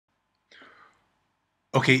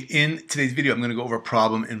Okay, in today's video, I'm going to go over a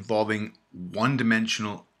problem involving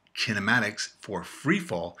one-dimensional kinematics for free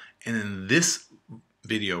fall. And in this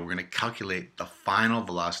video, we're going to calculate the final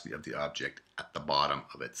velocity of the object at the bottom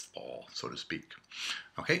of its fall, so to speak.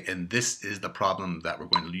 Okay, and this is the problem that we're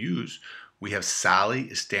going to use. We have Sally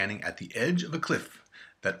is standing at the edge of a cliff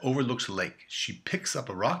that overlooks a lake. She picks up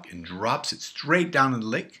a rock and drops it straight down in the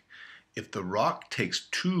lake. If the rock takes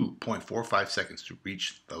 2.45 seconds to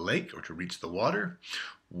reach the lake or to reach the water,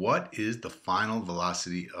 what is the final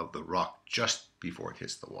velocity of the rock just before it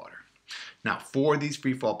hits the water? Now, for these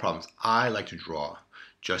free fall problems, I like to draw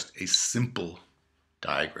just a simple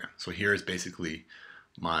diagram. So here is basically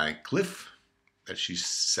my cliff that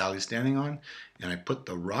Sally's standing on, and I put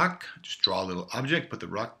the rock, just draw a little object, put the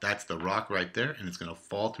rock, that's the rock right there, and it's going to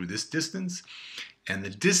fall through this distance. And the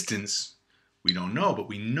distance we don't know, but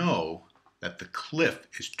we know that the cliff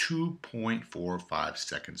is 2.45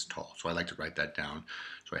 seconds tall. So I like to write that down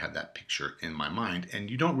so I have that picture in my mind.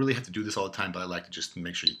 And you don't really have to do this all the time, but I like to just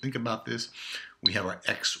make sure you think about this. We have our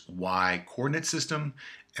X, Y coordinate system,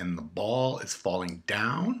 and the ball is falling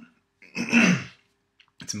down.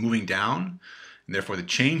 It's moving down, and therefore the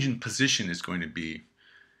change in position is going to be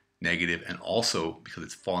negative, and also because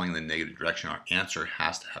it's falling in the negative direction, our answer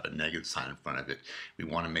has to have a negative sign in front of it. We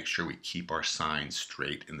want to make sure we keep our sign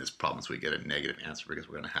straight in this problem so we get a negative answer because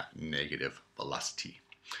we're going to have negative velocity.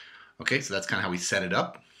 Okay, so that's kind of how we set it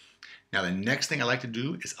up. Now the next thing I like to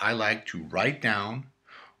do is I like to write down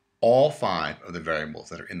all 5 of the variables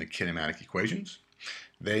that are in the kinematic equations.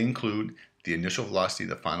 They include the initial velocity,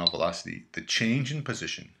 the final velocity, the change in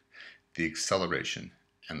position, the acceleration,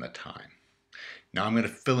 and the time. Now I'm going to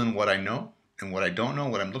fill in what I know and what I don't know,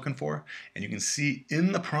 what I'm looking for. And you can see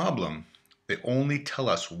in the problem, they only tell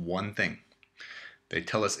us one thing. They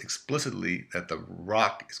tell us explicitly that the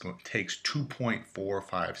rock takes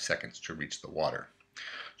 2.45 seconds to reach the water.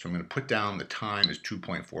 So I'm going to put down the time as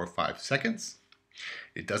 2.45 seconds.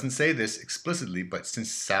 It doesn't say this explicitly, but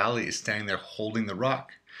since Sally is standing there holding the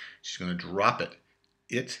rock, she's going to drop it.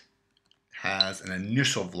 It has an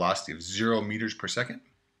initial velocity of 0 meters per second.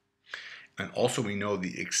 And also we know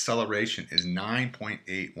the acceleration is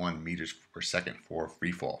 9.81 meters per second for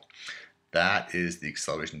free fall. That is the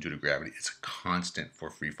acceleration due to gravity. It's a constant for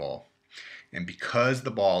free fall. And because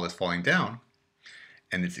the ball is falling down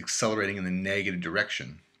and it's accelerating in the negative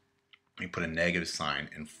direction, we put a negative sign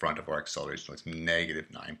in front of our acceleration. So it's negative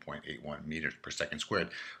 9.81 meters per second squared.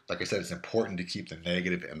 Like I said, it's important to keep the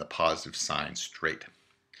negative and the positive signs straight.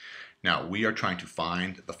 Now we are trying to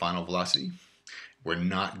find the final velocity. We're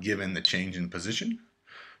not given the change in position,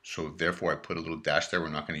 so therefore I put a little dash there. We're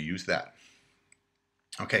not going to use that.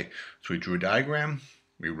 Okay, so we drew a diagram.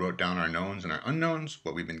 We wrote down our knowns and our unknowns,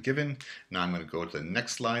 what we've been given. Now I'm going to go to the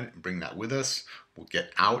next slide and bring that with us. We'll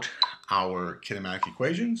get out our kinematic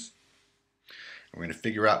equations. And we're going to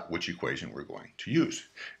figure out which equation we're going to use.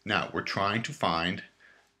 Now we're trying to find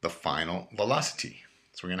the final velocity.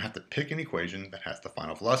 So we're going to have to pick an equation that has the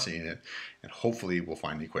final velocity in it, and hopefully we'll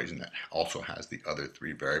find the equation that also has the other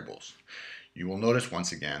 3 variables. You will notice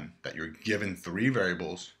once again that you're given 3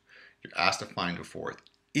 variables. You're asked to find a 4th.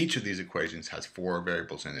 Each of these equations has 4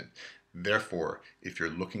 variables in it. Therefore, if you're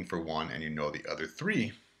looking for one and you know the other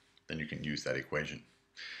 3, then you can use that equation.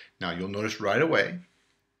 Now you'll notice right away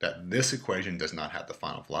that this equation does not have the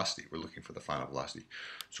final velocity. We're looking for the final velocity.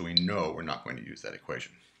 So we know we're not going to use that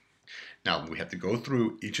equation. Now we have to go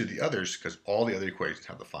through each of the others because all the other equations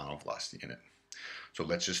have the final velocity in it. So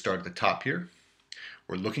let's just start at the top here.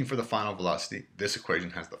 We're looking for the final velocity. This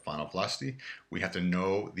equation has the final velocity. We have to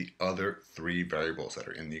know the other 3 variables that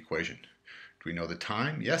are in the equation. Do we know the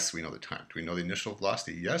time? Yes, we know the time. Do we know the initial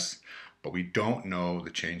velocity? Yes, but we don't know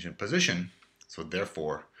the change in position, so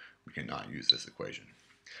therefore we cannot use this equation.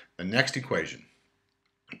 The next equation,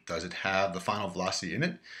 does it have the final velocity in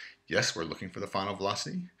it? Yes, we're looking for the final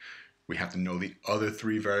velocity. We have to know the other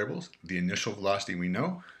 3 variables. The initial velocity we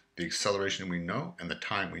know, the acceleration we know, and the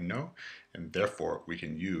time we know, and therefore we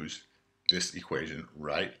can use this equation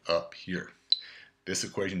right up here. This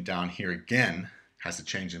equation down here again has the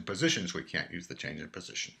change in position, so we can't use the change in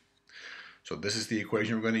position. So this is the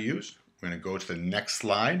equation we're going to use. We're going to go to the next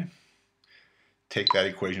slide, take that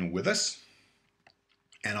equation with us,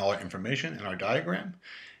 and all our information in our diagram,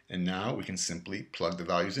 and now we can simply plug the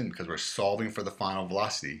values in because we're solving for the final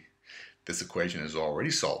velocity. This equation is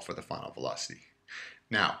already solved for the final velocity.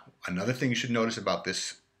 Now, another thing you should notice about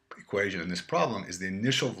this equation and this problem is the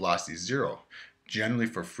initial velocity is 0. Generally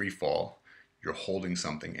for free fall, you're holding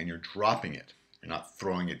something and you're dropping it. You're not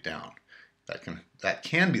throwing it down. That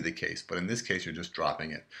can be the case, but in this case you're just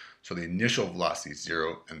dropping it. So the initial velocity is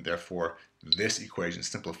 0, and therefore this equation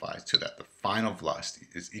simplifies to that the final velocity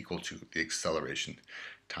is equal to the acceleration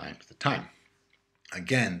times the time.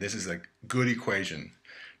 Again, this is a good equation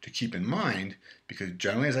to keep in mind because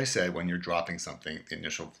generally, as I said, when you're dropping something, the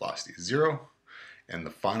initial velocity is 0 and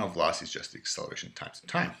the final velocity is just the acceleration times the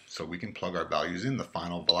time. So we can plug our values in. The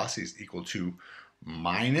final velocity is equal to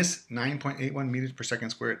minus 9.81 meters per second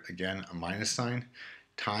squared, again a minus sign,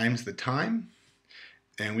 times the time,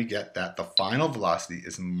 and we get that the final velocity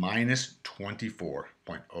is minus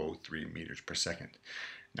 24.03 meters per second.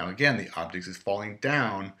 Now again, the object is falling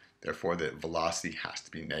down, therefore the velocity has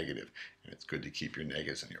to be negative, and it's good to keep your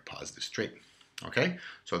negatives and your positives straight. Okay,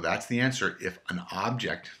 so that's the answer. If an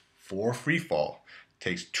object for free fall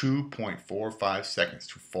takes 2.45 seconds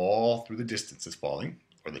to fall through the distance it's falling,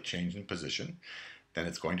 or the change in position, then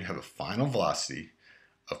it's going to have a final velocity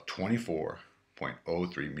of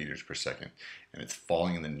 24.03 meters per second, and it's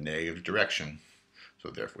falling in the negative direction, so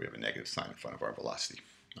therefore we have a negative sign in front of our velocity.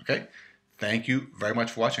 Okay, thank you very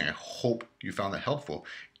much for watching. I hope you found that helpful.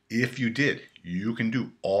 If you did, you can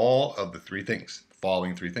do all of the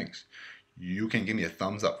following three things. You can give me a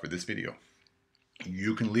thumbs up for this video.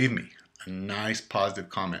 You can leave me a nice positive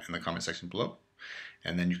comment in the comment section below,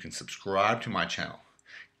 and then you can subscribe to my channel.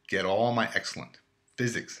 Get all my excellent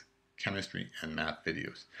physics, chemistry, and math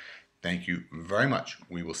videos. Thank you very much.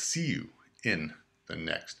 We will see you in the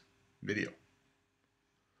next video.